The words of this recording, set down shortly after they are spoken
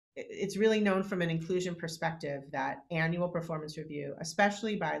it's really known from an inclusion perspective that annual performance review,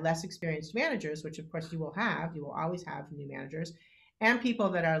 especially by less experienced managers, which of course you will always have new managers, and people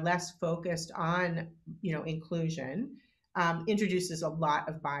that are less focused on, inclusion, introduces a lot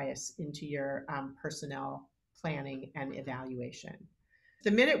of bias into your personnel planning and evaluation.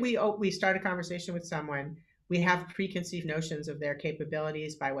 The minute we start a conversation with someone, we have preconceived notions of their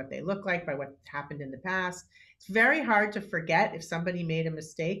capabilities by what they look like, by what happened in the past. It's very hard to forget if somebody made a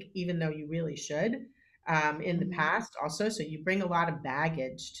mistake, even though you really should, in the Mhm. past also. So you bring a lot of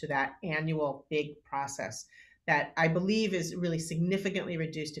baggage to that annual big process that I believe is really significantly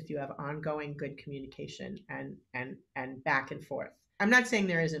reduced if you have ongoing good communication and back and forth. I'm not saying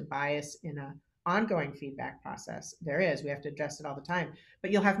there isn't bias in a ongoing feedback process. There is. We have to address it all the time,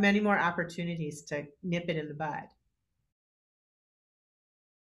 but you'll have many more opportunities to nip it in the bud.